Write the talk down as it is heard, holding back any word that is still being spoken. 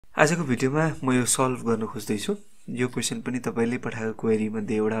आजको भिडियोमा म यो सल्भ गर्न खोज्दै छु। यो क्वेशन पनि तपाईले पठाएको क्वेरी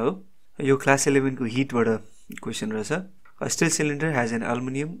मध्ये एउटा हो। यो क्लास 11 को हिटबाट क्वेशन रहेछ। A steel cylinder has an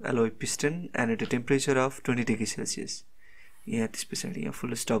aluminum alloy piston and at a temperature of 20 degrees Celsius. यहाँ त्यसपछि यहाँ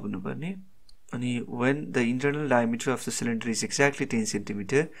फुल स्टप हुनुपर्ने। अनि when the internal diameter of the cylinder is exactly 10 cm,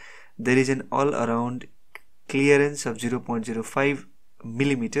 there is an all around clearance of 0.05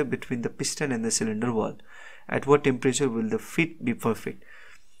 mm between the piston and the cylinder wall. At what temperature will the fit be perfect?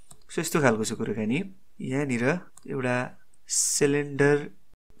 So यस्तो खालको छ कुराकानी। यहाँनिर एउटा cylinder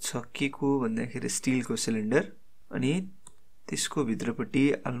छ के को भन्दाखेरि स्टिलको सिलिन्डर अनि त्यसको भित्रपट्टि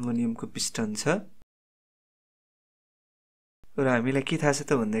एल्युमिनियमको पिस्टन छ र हामीलाई के थाहा छ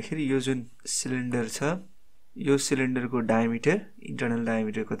त भन्दाखेरि यो जुन सिलिन्डर छ यो सिलिन्डरको डायमिटर इन्टरनल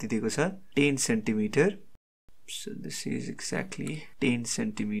डायमिटर कति दिएको छ 10 centimetre. So this is exactly 10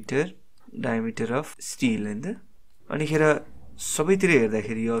 cm diameter of steel and अनि खेर सबैतिर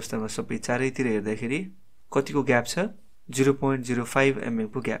हेर्दाखेरि यो अवस्थामा सबै चारैतिर हेर्दाखेरि कतिको ग्याप छ 0.05 mm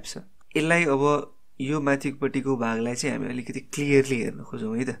को ग्याप छ। यसलाई अब यो माथिपट्टिको भागलाई चाहिँ हामी अलिकति क्लियरली हेर्न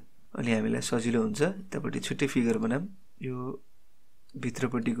खोजौं है त। अनि हामीलाई सजिलो हुन्छ। त्यहाँपट्टि छुट्टै फिगर बनाम। यो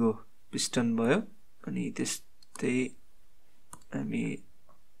भित्रपट्टिको पिस्टन भयो अनि त्यस्तै हामी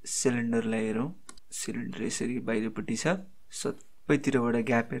सिलिन्डरलाई हेरौं। सिलिन्डर यसरी बाहिरपट्टि छ। सबैतिरबाट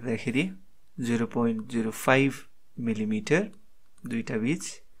ग्याप हेर्दाखेरि 0.05 मिलिमिटर दुईटा बीच।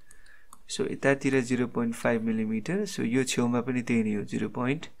 सो यतातिर 0.5 मिलिमिटर। सो यो छेउमा पनि त्यही नै हो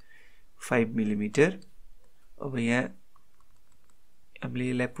 0.5 मिलिमिटर। अब यहाँ हामीले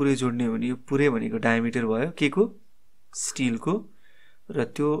यसलाई पुरै जोड्ने हो भने यो पुरै भनेको डायमिटर भयो के को स्टिलको र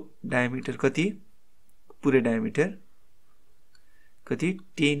त्यो डायमिटर कति पुरै डायमिटर कति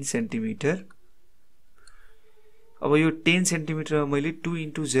 10 सेन्टिमिटर। अब यो 10 सेन्टिमिटरमा मैले 2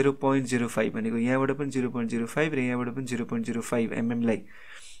 * 0.05 भनेको यहाँबाट पनि 0.05 र यहाँबाट पनि 0.05 mm लाई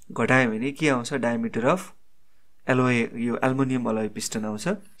घटाए भने के आउँछ डायमिटर अफ एलोय यो एल्युमिनियम एलोय पिस्टन आउँछ।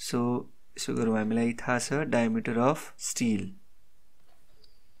 सो यसो गरौँ हामीलाई थाहा छ diameter of still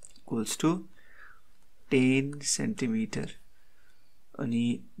equals to 10 centimetre अनि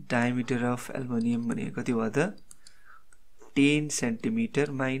डायमिटर अफ एल्युमिनियम भनेको कति भयो त 10 सेन्टिमिटर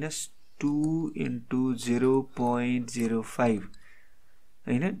माइनस 2 * 0.05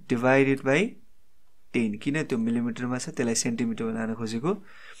 हैन डिवाइडेड बाइ 10 किन त्यो मिलिमिटरमा छ त्यसलाई सेन्टिमिटरमा लान खोजेको।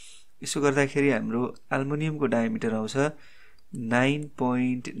 यसो गर्दाखेरि हाम्रो एल्युमिनियमको डायमिटर आउँछ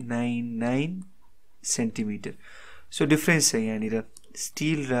 9.99 सेन्टिमिटर। सो डिफरेन्स छ यहाँनिर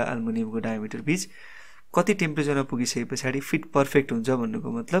स्टिल र एल्युमिनियमको डायमिटर बीच। कति टेम्परेचरमा पुगिसकेपछि फिट पर्फेक्ट हुन्छ भन्नुको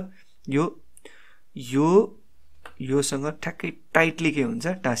मतलब योसँग ठ्याक्कै टाइटली के हुन्छ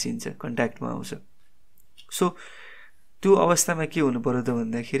टाँसिन्छ कन्ट्याक्टमा आउँछ। सो त्यो अवस्थामा के हुनु पर्यो त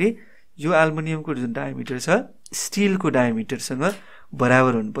भन्दाखेरि यो एल्युमिनियमको जुन डायमिटर छ स्टिलको डायमिटरसँग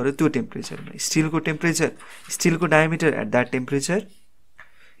बराबर हुनु पर्यो त्यो टेम्परेचरमा। स्टिलको diameter at that temperature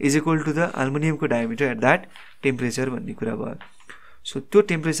is equal to the एल्युमिनियमको diameter at that temperature भन्ने कुरा भयो। सो त्यो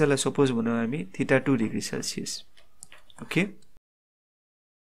टेम्परेचरलाई सपोज भनौं हामी -2 डिग्री सेल्सियस। ओके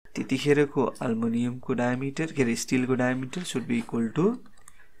त्यतिखेरको एल्युमिनियमको डायमिटर के रे स्टिलको diameter should be equal to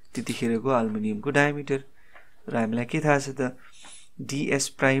त्यतिखेरको एल्युमिनियमको डायमिटर। र हामीलाई के थाहा छ त ds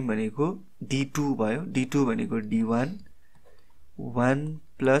प्राइम भनेको d2 भयो। d2 भनेको d1 1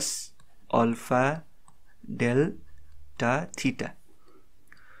 plus alpha delta theta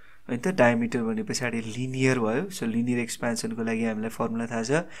हैन त। डायमिटर भने पछाडी लिनियर भयो। सो लिनियर एक्सपेन्सनको लागि हामीलाई फर्मुला थाहा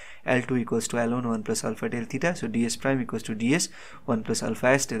छ L2 = L1 1 plus alpha del theta. So ds prime = ds 1 plus alpha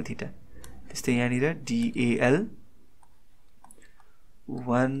s del theta. त्यस्तै यहाँनिर dal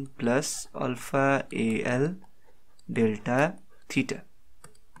 1 plus alpha al delta theta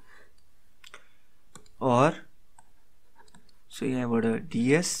और सो यहाँबाट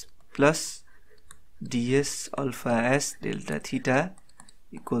ds plus ds alpha s delta theta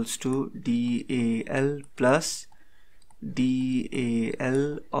equals to dal plus dal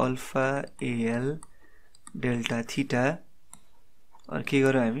alpha al delta theta और के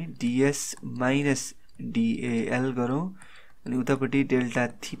गरौँ हामी ds minus dal गरौँ अनि उतापट्टि डेल्टा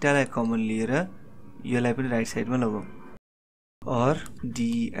थीटा लाई कमन लिएर यसलाई पनि राइट साइडमा लगाऊ और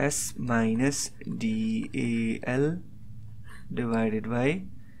ds minus dal divided by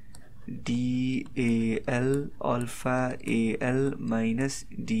dal alpha al minus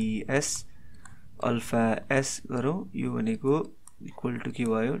ds alpha s गरौँ यो भनेको इक्वल टु के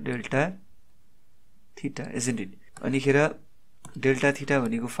भयो डेल्टा थीटा isn't it। अनि खेर डेल्टा थीटा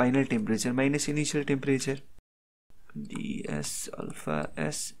भनेको final temperature minus initial temperature ds alpha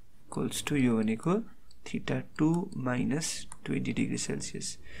s equals to यो भनेको θ2 minus 20 डिग्री सेल्सियस।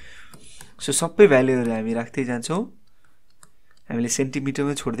 सो सबै भ्यालुहरु हामी राख्दै जान्छौं। हामीले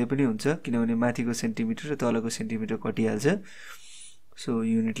सेन्टिमिटरमै छोड्दै पनि हुन्छ किनभने माथिको सेन्टिमिटर र तलको सेन्टिमिटर कटिहाल्छ सो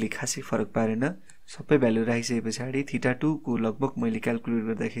युनिटले खासै फरक पारेन सबै भ्यालु राखिसके पछाडी θ2 को लगभग मैले क्याल्कुलेट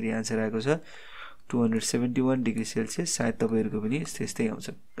गर्दाखेरि आन्सर आएको छ 271 डिग्री सेल्सियस सायद तपाईहरुको पनि यस्तै आउँछ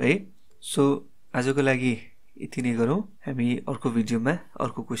है सो आजको लागि यति नै गरौँ हामी अर्को भिडियोमा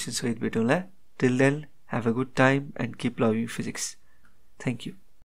अर्को क्वेशन सहित भेटौँला till then have a good time and keep loving physics. Thank you.